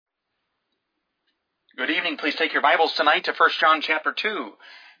Good evening. Please take your Bibles tonight to 1 John chapter 2.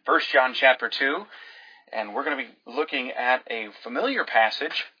 1 John chapter 2, and we're going to be looking at a familiar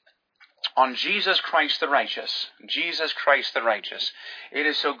passage on Jesus Christ the righteous. Jesus Christ the righteous. It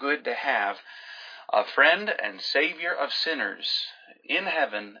is so good to have a friend and Savior of sinners in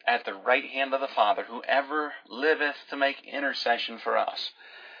heaven at the right hand of the Father, who ever liveth to make intercession for us.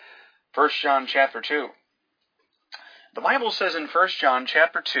 1 John chapter 2. The Bible says in 1 John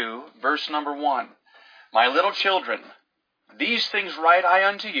chapter 2, verse number 1, My little children, these things write I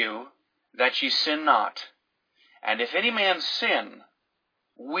unto you, that ye sin not. And if any man sin,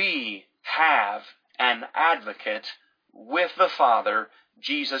 we have an advocate with the Father,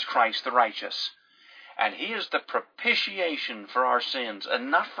 Jesus Christ the righteous. And he is the propitiation for our sins, and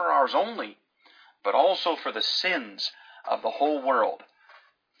not for ours only, but also for the sins of the whole world.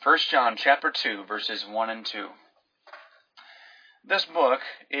 1 John chapter 2, verses 1 and 2. This book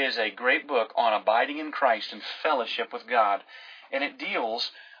is a great book on abiding in Christ and fellowship with God, and it deals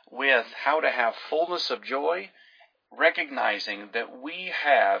with how to have fullness of joy, recognizing that we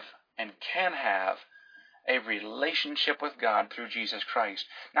have and can have a relationship with God through Jesus Christ.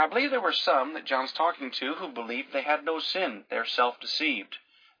 Now, I believe there were some that John's talking to who believed they had no sin. They're self-deceived.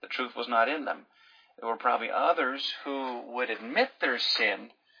 The truth was not in them. There were probably others who would admit their sin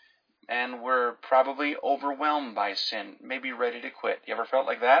and were probably overwhelmed by sin, maybe ready to quit. You ever felt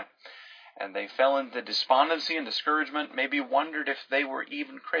like that? And they fell into despondency and discouragement, maybe wondered if they were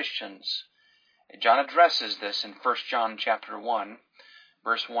even Christians. John addresses this in 1 John chapter 1,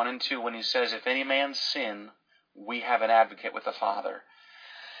 verse 1 and 2, when he says, If any man sin, we have an advocate with the Father.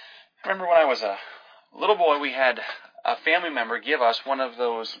 I remember when I was a little boy, we had a family member give us one of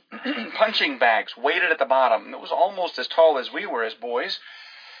those punching bags, weighted at the bottom. It was almost as tall as we were as boys.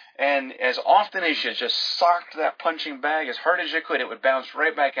 And as often as you just socked that punching bag as hard as you could, it would bounce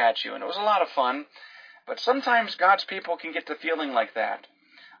right back at you. And it was a lot of fun. But sometimes God's people can get to feeling like that.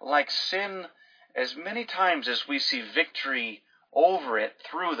 Like sin, as many times as we see victory over it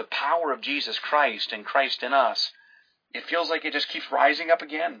through the power of Jesus Christ and Christ in us, it feels like it just keeps rising up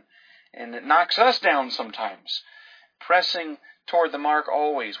again. And it knocks us down sometimes. Pressing toward the mark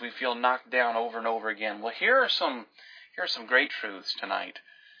always, we feel knocked down over and over again. Well, here are some great truths tonight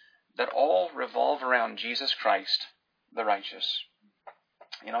that all revolve around Jesus Christ, the righteous.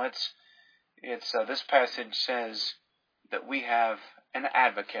 You know, this passage says that we have an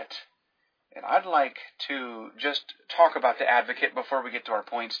advocate. And I'd like to just talk about the advocate before we get to our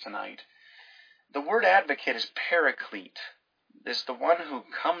points tonight. The word advocate is paraclete. It's the one who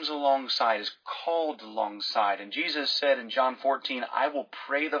comes alongside, is called alongside. And Jesus said in John 14, I will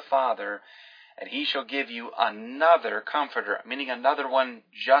pray the Father, and he shall give you another comforter, meaning another one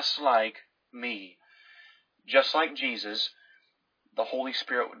just like me. Just like Jesus, the Holy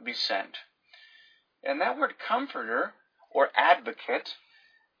Spirit would be sent. And that word comforter, or advocate,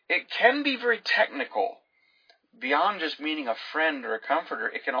 it can be very technical. Beyond just meaning a friend or a comforter,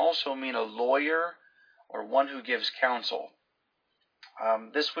 it can also mean a lawyer or one who gives counsel.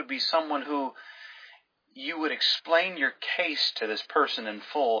 This would be someone who you would explain your case to this person in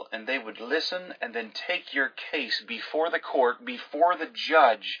full, and they would listen and then take your case before the court, before the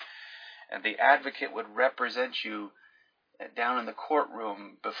judge, and the advocate would represent you down in the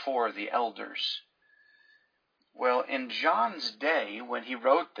courtroom before the elders. Well, in John's day, when he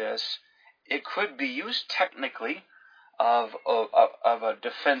wrote this, it could be used technically of a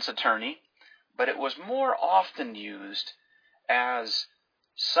defense attorney, but it was more often used as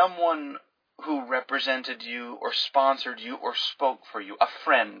someone who represented you or sponsored you or spoke for you, a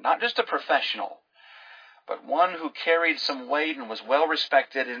friend, not just a professional, but one who carried some weight and was well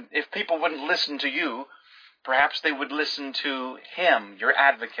respected. And if people wouldn't listen to you, perhaps they would listen to him, your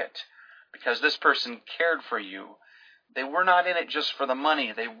advocate, because this person cared for you. They were not in it just for the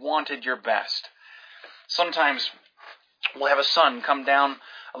money. They wanted your best. Sometimes we'll have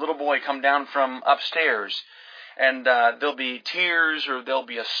a little boy come down from upstairs, and there'll be tears or there'll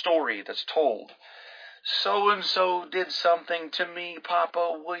be a story that's told. So-and-so did something to me,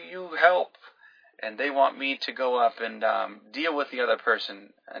 Papa, will you help? And they want me to go up and deal with the other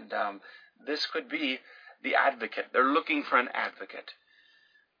person. And this could be the advocate. They're looking for an advocate.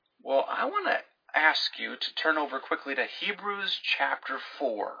 Well, I want to ask you to turn over quickly to Hebrews chapter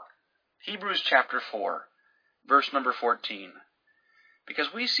 4. Hebrews chapter 4, verse number 14.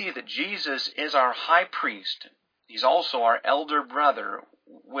 Because we see that Jesus is our high priest. He's also our elder brother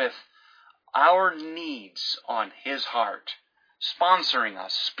with our needs on his heart, sponsoring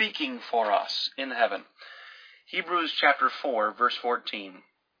us, speaking for us in heaven. Hebrews chapter 4, verse 14.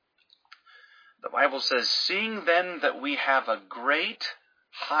 The Bible says, Seeing then that we have a great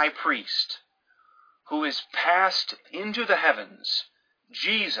high priest, who is passed into the heavens,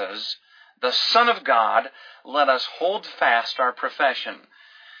 Jesus, the Son of God, let us hold fast our profession.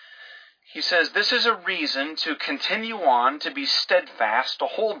 He says this is a reason to continue on, to be steadfast, to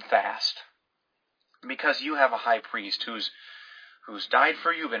hold fast, because you have a high priest who's died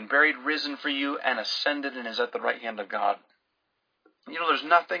for you, been buried, risen for you, and ascended and is at the right hand of God. You know, there's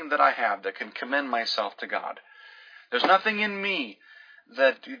nothing that I have that can commend myself to God. There's nothing in me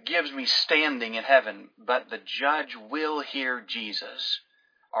that gives me standing in heaven, but the judge will hear Jesus,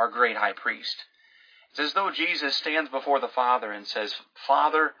 our great high priest. It's as though Jesus stands before the Father and says,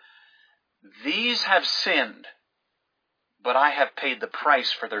 Father, these have sinned, but I have paid the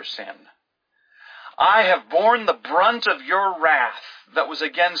price for their sin. I have borne the brunt of your wrath that was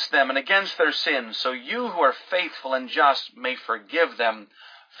against them and against their sins, so you who are faithful and just may forgive them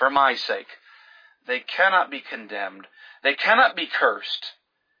for my sake. They cannot be condemned. They cannot be cursed,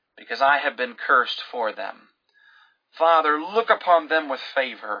 because I have been cursed for them. Father, look upon them with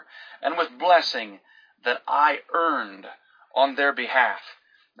favor and with blessing that I earned on their behalf.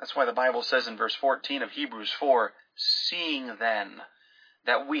 That's why the Bible says in verse 14 of Hebrews 4, seeing then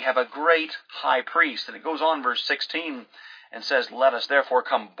that we have a great high priest. And it goes on, verse 16, and says, let us therefore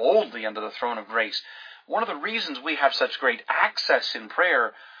come boldly unto the throne of grace. One of the reasons we have such great access in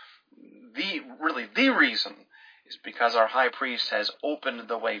prayer, the reason, is because our high priest has opened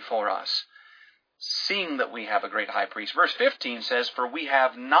the way for us, seeing that we have a great high priest. Verse 15 says, for we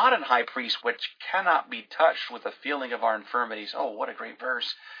have not an high priest which cannot be touched with the feeling of our infirmities. Oh, what a great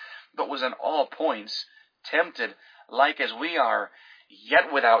verse. But was in all points tempted like as we are,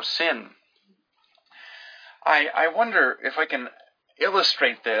 yet without sin. I wonder if I can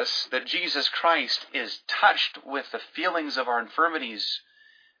illustrate this, that Jesus Christ is touched with the feelings of our infirmities.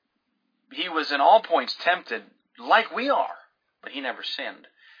 He was in all points tempted like we are, but he never sinned.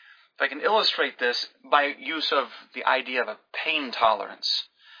 If I can illustrate this by use of the idea of a pain tolerance.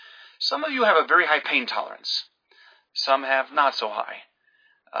 Some of you have a very high pain tolerance. Some have not so high.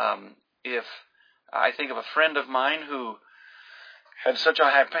 If I think of a friend of mine who had such a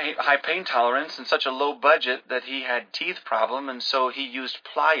high pain tolerance and such a low budget that he had teeth problem, and so he used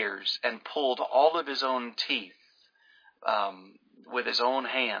pliers and pulled all of his own teeth with his own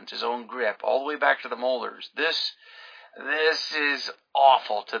hands, his own grip, all the way back to the molars. This is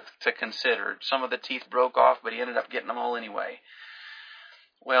awful to consider. Some of the teeth broke off, but he ended up getting them all anyway.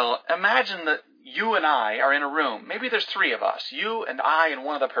 Well, imagine that you and I are in a room. Maybe there's three of us, you and I and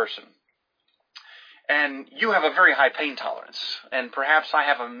one other person. And you have a very high pain tolerance, and perhaps I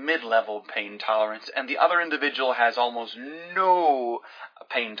have a mid-level pain tolerance, and the other individual has almost no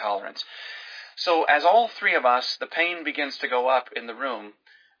pain tolerance. So as all three of us, the pain begins to go up in the room,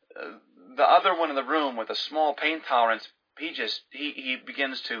 the other one in the room with a small pain tolerance, he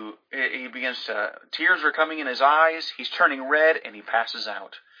begins to, tears are coming in his eyes, he's turning red, and he passes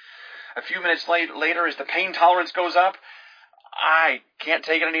out. A few minutes later, as the pain tolerance goes up, I can't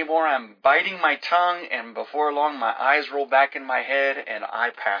take it anymore. I'm biting my tongue, and before long my eyes roll back in my head and I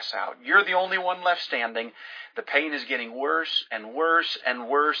pass out. You're the only one left standing. The pain is getting worse and worse and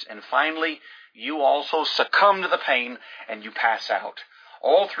worse, and finally you also succumb to the pain and you pass out.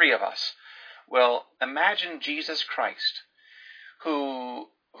 All three of us. Well, imagine Jesus Christ,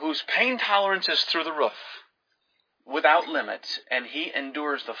 whose pain tolerance is through the roof, without limit, and he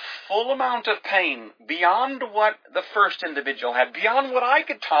endures the full amount of pain beyond what the first individual had, beyond what I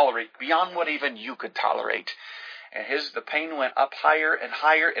could tolerate, beyond what even you could tolerate. And the pain went up higher and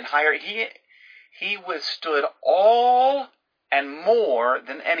higher and higher. He withstood all and more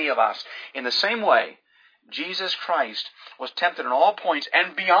than any of us. In the same way, Jesus Christ was tempted in all points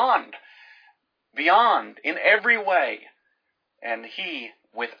and beyond in every way, and he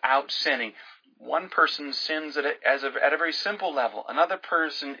without sinning. One person sins at a very simple level. Another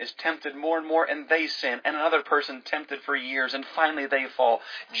person is tempted more and more, and they sin. And another person tempted for years, and finally they fall.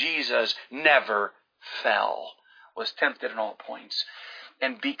 Jesus never fell, was tempted in all points.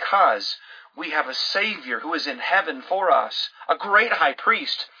 And because we have a Savior who is in heaven for us, a great high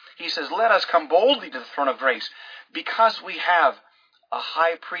priest, he says, let us come boldly to the throne of grace. Because we have a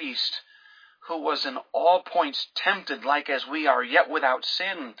high priest who was in all points tempted like as we are, yet without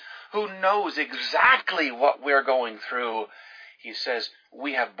sin, who knows exactly what we're going through, he says,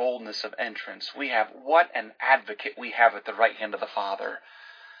 we have boldness of entrance. We have what an advocate we have at the right hand of the Father.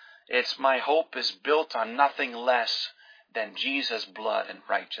 My hope is built on nothing less than Jesus' blood and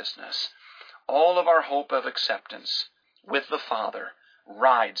righteousness. All of our hope of acceptance with the Father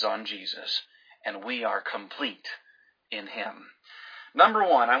rides on Jesus, and we are complete in him. Number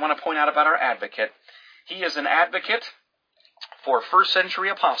one, I want to point out about our advocate. He is an advocate for first century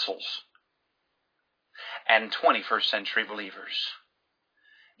apostles. and 21st century believers.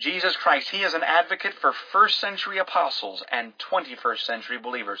 Jesus Christ, He is an advocate for first century apostles and 21st century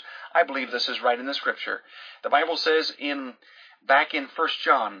believers. I believe this is right in the Scripture. The Bible says back in 1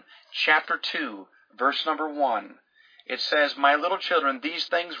 John chapter 2, verse number 1, it says, "My little children, these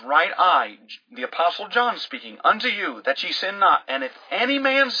things write I," the Apostle John speaking, "unto you, that ye sin not. And if any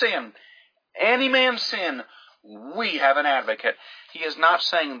man sin, we have an advocate." He is not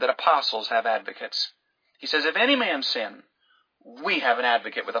saying that apostles have advocates. He says, if any man sin, we have an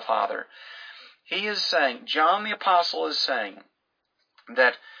advocate with the Father. He is saying, John the Apostle is saying,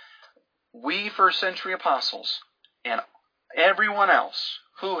 that we first century apostles and everyone else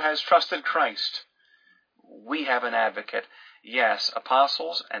who has trusted Christ, we have an advocate. Yes,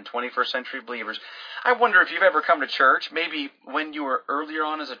 apostles and 21st century believers. I wonder if you've ever come to church, maybe when you were earlier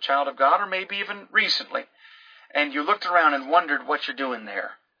on as a child of God, or maybe even recently, and you looked around and wondered what you're doing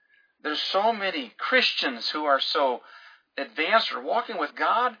there. There's so many Christians who are so advanced or walking with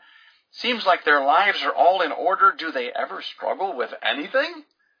God. Seems like their lives are all in order. Do they ever struggle with anything?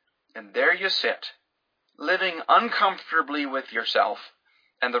 And there you sit, living uncomfortably with yourself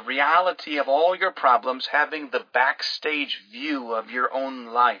and the reality of all your problems, having the backstage view of your own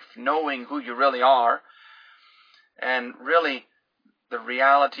life, knowing who you really are, and really the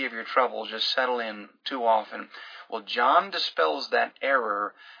reality of your troubles just settle in too often. Well, John dispels that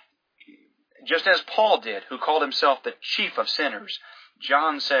error, just as Paul did, who called himself the chief of sinners.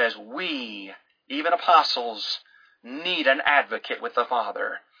 John says we, even apostles, need an advocate with the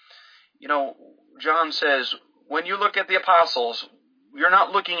Father. You know, John says, when you look at the apostles, you're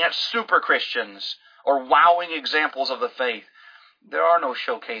not looking at super Christians or wowing examples of the faith. There are no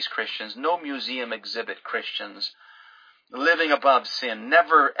showcase Christians, no museum exhibit Christians, living above sin,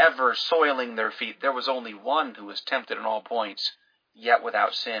 never ever soiling their feet. There was only one who was tempted in all points, yet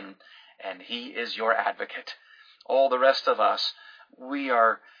without sin, and He is your advocate. All the rest of us, we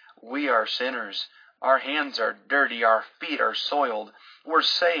are sinners. Our hands are dirty, our feet are soiled. We're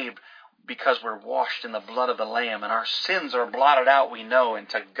saved because we're washed in the blood of the Lamb, and our sins are blotted out, we know, and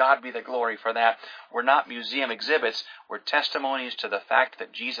to God be the glory for that. We're not museum exhibits. We're testimonies to the fact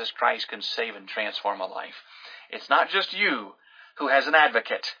that Jesus Christ can save and transform a life. It's not just you who has an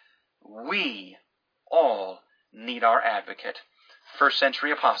advocate. We all need our advocate. First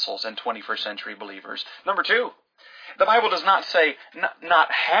century apostles and 21st century believers. Number two, the Bible does not say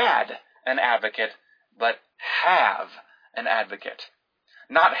not had an advocate, but have an advocate.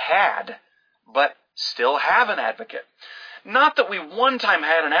 Not had, but still have an advocate. Not that we one time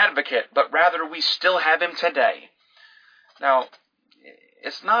had an advocate, but rather we still have him today. Now,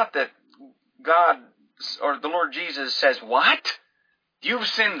 it's not that God or the Lord Jesus says, what? You've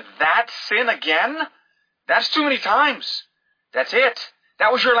sinned that sin again? That's too many times. That's it.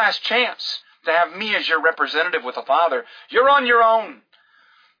 That was your last chance to have me as your representative with the Father. You're on your own.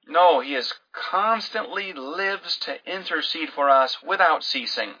 No, He is constantly lives to intercede for us without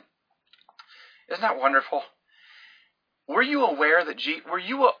ceasing. Isn't that wonderful? Were you aware that were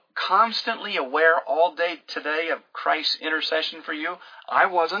you constantly aware all day today of Christ's intercession for you? I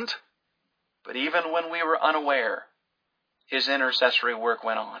wasn't. But even when we were unaware, His intercessory work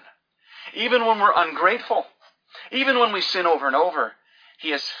went on. Even when we're ungrateful, even when we sin over and over,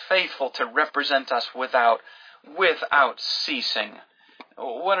 He is faithful to represent us without ceasing.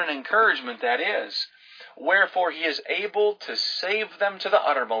 What an encouragement that is. Wherefore He is able to save them to the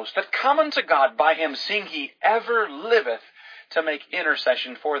uttermost, that come unto God by Him, seeing He ever liveth to make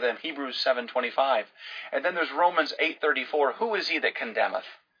intercession for them. Hebrews 7:25. And then there's Romans 8:34. Who is he that condemneth?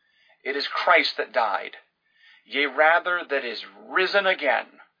 It is Christ that died, yea, rather that is risen again,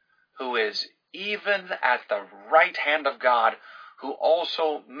 who is even at the right hand of God, who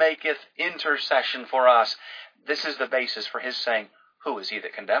also maketh intercession for us. This is the basis for His saying, who is he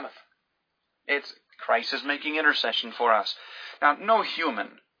that condemneth? It's Christ is making intercession for us. Now, no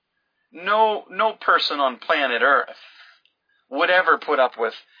human, no person on planet Earth would ever put up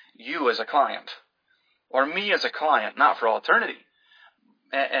with you as a client, or me as a client, not for all eternity.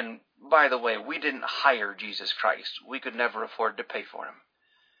 And by the way, we didn't hire Jesus Christ. We could never afford to pay for Him.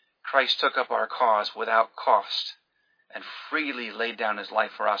 Christ took up our cause without cost and freely laid down His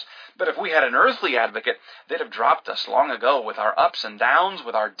life for us. But if we had an earthly advocate, they'd have dropped us long ago with our ups and downs,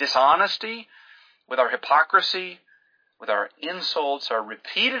 with our dishonesty, with our hypocrisy, with our insults, our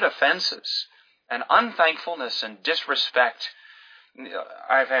repeated offenses, and unthankfulness and disrespect.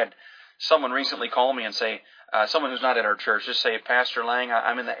 I've had someone recently call me and say, someone who's not at our church, just say, Pastor Lang,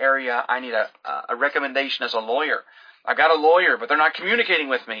 I'm in the area, I need a recommendation as a lawyer. I got a lawyer, but they're not communicating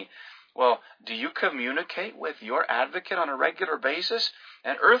with me. Well, do you communicate with your advocate on a regular basis?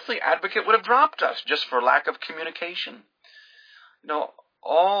 An earthly advocate would have dropped us just for lack of communication.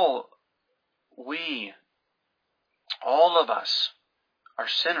 All of us are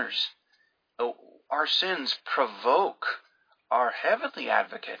sinners. Our sins provoke our heavenly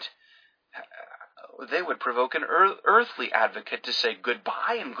advocate. They would provoke an earthly advocate to say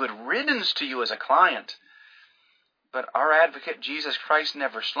goodbye and good riddance to you as a client. But our advocate, Jesus Christ,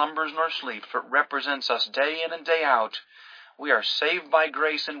 never slumbers nor sleeps, but represents us day in and day out. We are saved by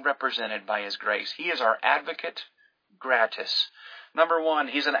grace and represented by His grace. He is our advocate gratis. Number one,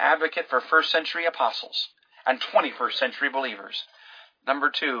 He's an advocate for first century apostles and 21st century believers. Number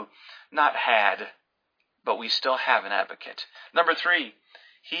two, not had, but we still have an advocate. Number three,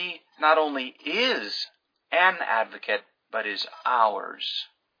 He not only is an advocate, but is ours.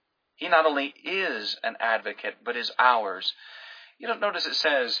 He not only is an advocate, but is ours. You don't notice it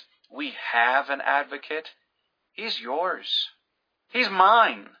says, we have an advocate. He's yours. He's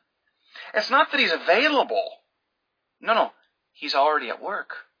mine. It's not that He's available. No. He's already at work.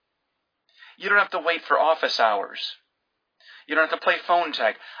 You don't have to wait for office hours. You don't have to play phone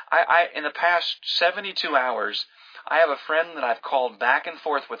tag. In the past 72 hours, I have a friend that I've called back and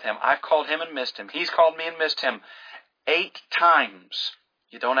forth with him. I've called him and missed him. He's called me and missed him 8 times.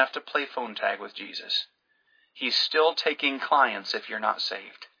 You don't have to play phone tag with Jesus. He's still taking clients if you're not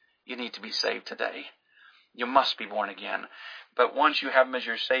saved. You need to be saved today. You must be born again. But once you have Him as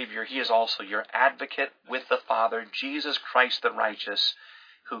your Savior, He is also your advocate with the Father, Jesus Christ the righteous,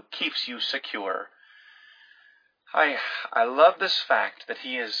 who keeps you secure. I love this fact that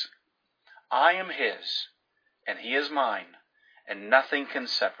I am His, and He is mine, and nothing can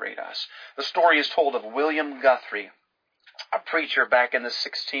separate us. The story is told of William Guthrie, a preacher back in the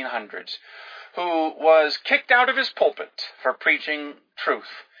 1600s, who was kicked out of his pulpit for preaching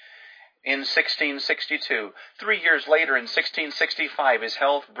truth in 1662. 3 years later, in 1665, his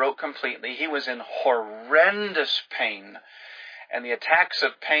health broke completely. He was in horrendous pain, and the attacks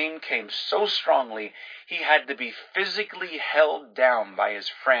of pain came so strongly, he had to be physically held down by his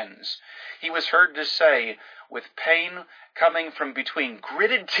friends. He was heard to say, with pain coming from between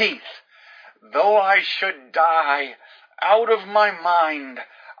gritted teeth, "Though I should die out of my mind,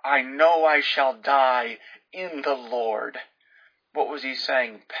 I know I shall die in the Lord." What was he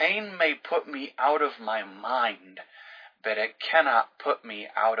saying? Pain may put me out of my mind, but it cannot put me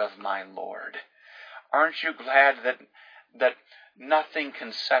out of my Lord. Aren't you glad that nothing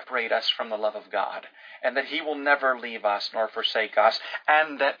can separate us from the love of God, and that He will never leave us nor forsake us,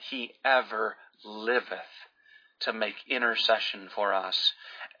 and that He ever liveth to make intercession for us,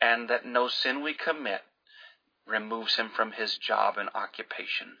 and that no sin we commit removes Him from His job and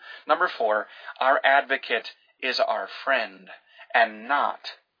occupation. Number 4, our advocate is our friend and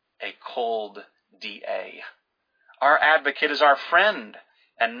not a cold DA. Our advocate is our friend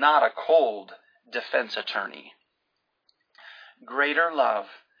and not a cold defense attorney. Greater love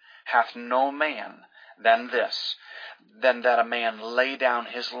hath no man than this, than that a man lay down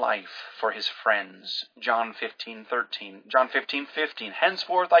his life for his friends. John 15:13. John 15:15.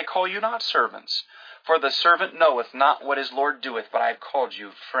 Henceforth I call you not servants, for the servant knoweth not what his Lord doeth, but I have called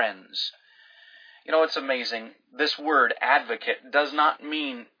you friends. You know, it's amazing. This word, advocate, does not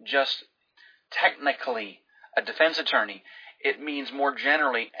mean just technically a defense attorney. It means more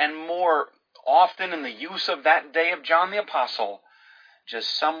generally and more often in the use of that day of John the Apostle,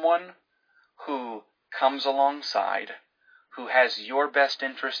 just someone who comes alongside, who has your best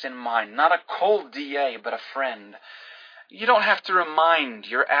interest in mind. Not a cold DA, but a friend. You don't have to remind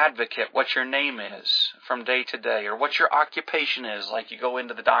your advocate what your name is from day to day, or what your occupation is, like you go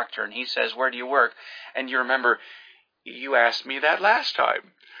into the doctor and he says, "Where do you work?" And you remember, "You asked me that last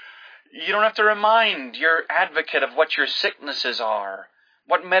time." You don't have to remind your advocate of what your sicknesses are,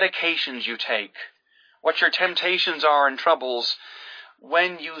 what medications you take, what your temptations are and troubles.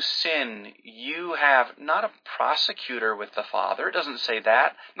 When you sin, you have not a prosecutor with the Father. It doesn't say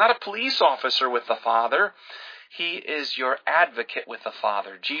that. Not a police officer with the Father. He is your advocate with the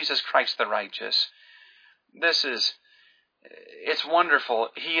Father, Jesus Christ the righteous. It's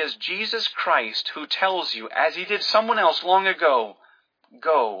wonderful. He is Jesus Christ who tells you, as He did someone else long ago,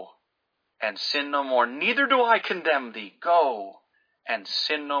 "Go and sin no more. Neither do I condemn thee. Go and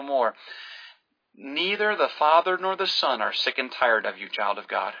sin no more." Neither the Father nor the Son are sick and tired of you, child of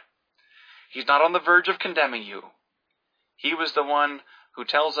God. He's not on the verge of condemning you. He was the one who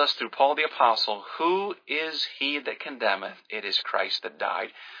tells us through Paul the Apostle, "Who is he that condemneth? It is Christ that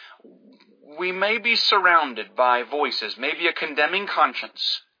died." We may be surrounded by voices, maybe a condemning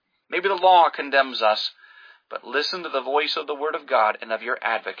conscience. Maybe the law condemns us, but listen to the voice of the Word of God and of your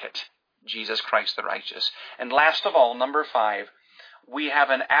advocate. Jesus Christ the righteous. And last of all, number 5, we have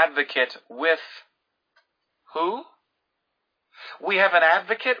an advocate with who? We have an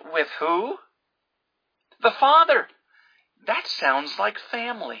advocate with who? The Father. That sounds like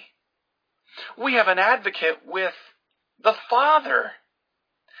family. We have an advocate with the Father.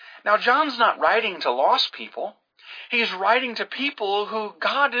 Now, John's not writing to lost people. He's writing to people who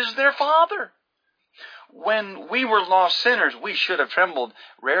God is their Father. When we were lost sinners, we should have trembled.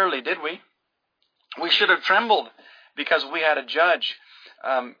 Rarely did we. We should have trembled because we had a judge.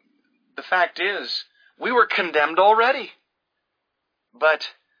 The fact is, we were condemned already. But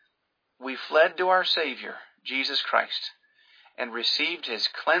we fled to our Savior, Jesus Christ, and received His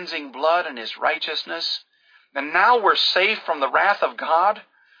cleansing blood and His righteousness. And now we're safe from the wrath of God.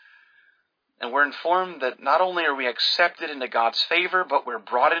 And we're informed that not only are we accepted into God's favor, but we're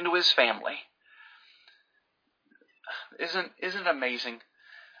brought into His family. Isn't it amazing?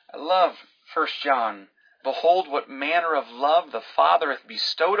 I love 1 John. Behold, what manner of love the Father hath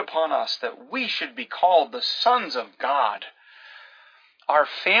bestowed upon us, that we should be called the sons of God. Our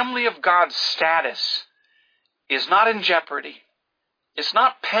family of God's status is not in jeopardy. It's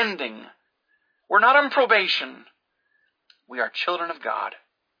not pending. We're not on probation. We are children of God.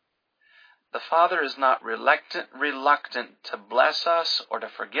 The Father is not reluctant to bless us or to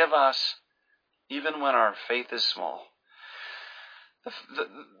forgive us, even when our faith is small.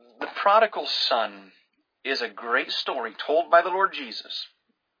 The prodigal son is a great story told by the Lord Jesus.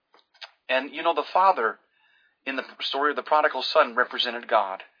 And you know, the Father in the story of the prodigal son represented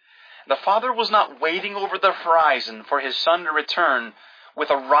God. The Father was not waiting over the horizon for His Son to return with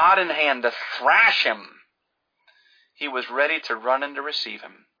a rod in hand to thrash him. He was ready to run in to receive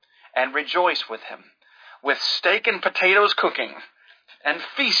him and rejoice with him, with steak and potatoes cooking and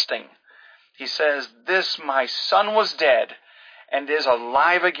feasting. He says, "This my son was dead and is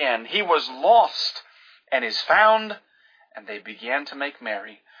alive again. He was lost and is found," and they began to make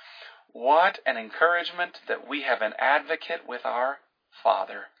merry. What an encouragement that we have an advocate with our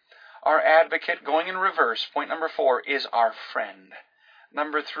Father. Our advocate, going in reverse, point number 4, is our friend.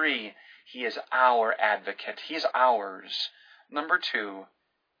 Number 3, He is our advocate. He's ours. Number 2,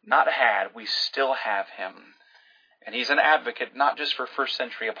 not had, we still have Him. And He's an advocate not just for first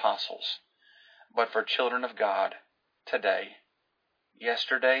century apostles, but for children of God today,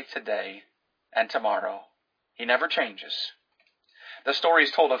 yesterday, today, and tomorrow. He never changes. The story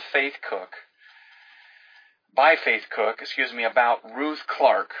is told of Faith Cook, about Ruth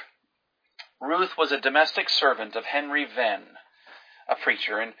Clark. Ruth was a domestic servant of Henry Venn, a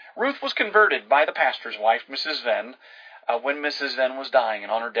preacher, and Ruth was converted by the pastor's wife, Mrs. Venn, when Mrs. Venn was dying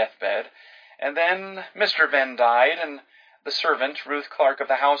and on her deathbed. And then Mr. Venn died, and the servant, Ruth Clark of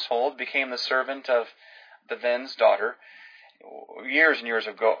the household, became the servant of the Venn's daughter, years and years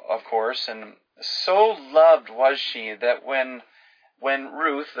ago, of course, and so loved was she that when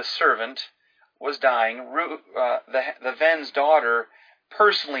Ruth, the servant, was dying, the Venn's daughter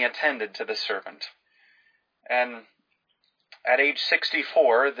personally attended to the servant. And at age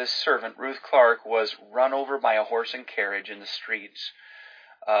 64, this servant, Ruth Clark, was run over by a horse and carriage in the streets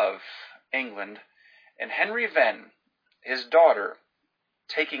of England. And Henry Venn, his daughter,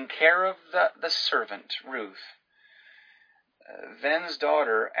 taking care of the servant, Ruth, Venn's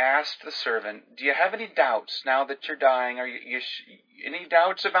daughter asked the servant, "Do you have any doubts now that you're dying? Are you any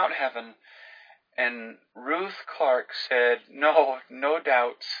doubts about heaven?" And Ruth Clark said, No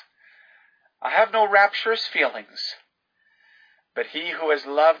doubts. I have no rapturous feelings. But He who has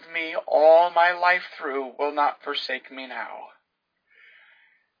loved me all my life through will not forsake me now.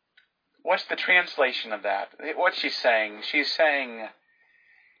 What's the translation of that? What's she saying? She's saying,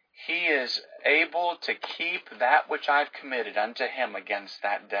 He is able to keep that which I've committed unto Him against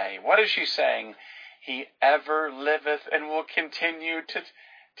that day. What is she saying? He ever liveth and will continue to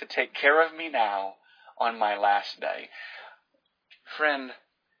take care of me now on my last day. Friend,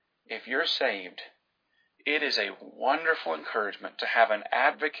 if you're saved, it is a wonderful encouragement to have an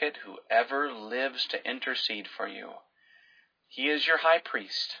advocate who ever lives to intercede for you. He is your high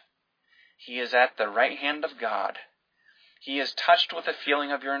priest. He is at the right hand of God. He is touched with the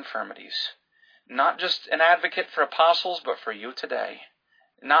feeling of your infirmities. Not just an advocate for apostles, but for you today.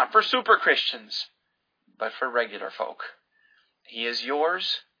 Not for super Christians, but for regular folk. He is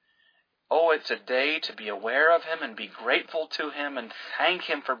yours. Oh, it's a day to be aware of Him and be grateful to Him and thank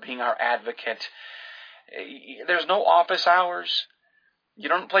Him for being our advocate. There's no office hours. You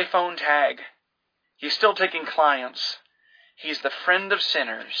don't play phone tag. He's still taking clients. He's the friend of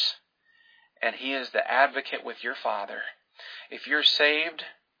sinners. And He is the advocate with your Father. If you're saved,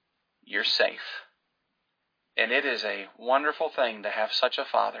 you're safe. And it is a wonderful thing to have such a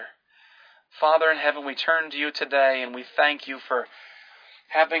Father. Father in heaven, we turn to you today and we thank you for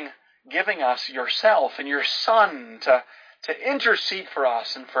giving us yourself and your Son to intercede for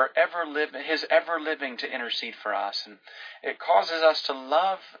us and for his ever living to intercede for us. And it causes us to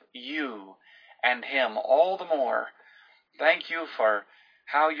love you and him all the more. Thank you for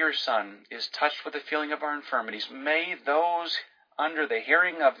how your Son is touched with the feeling of our infirmities. May those under the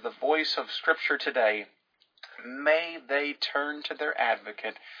hearing of the voice of Scripture today, may they turn to their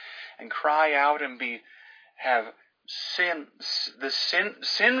advocate and cry out and have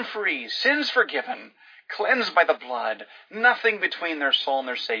sin-free, sins forgiven, cleansed by the blood, nothing between their soul and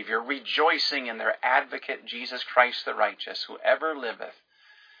their Savior, rejoicing in their advocate, Jesus Christ the righteous, who ever liveth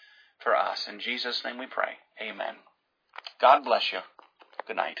for us. In Jesus' name we pray. Amen. God bless you.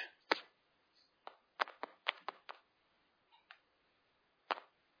 Good night.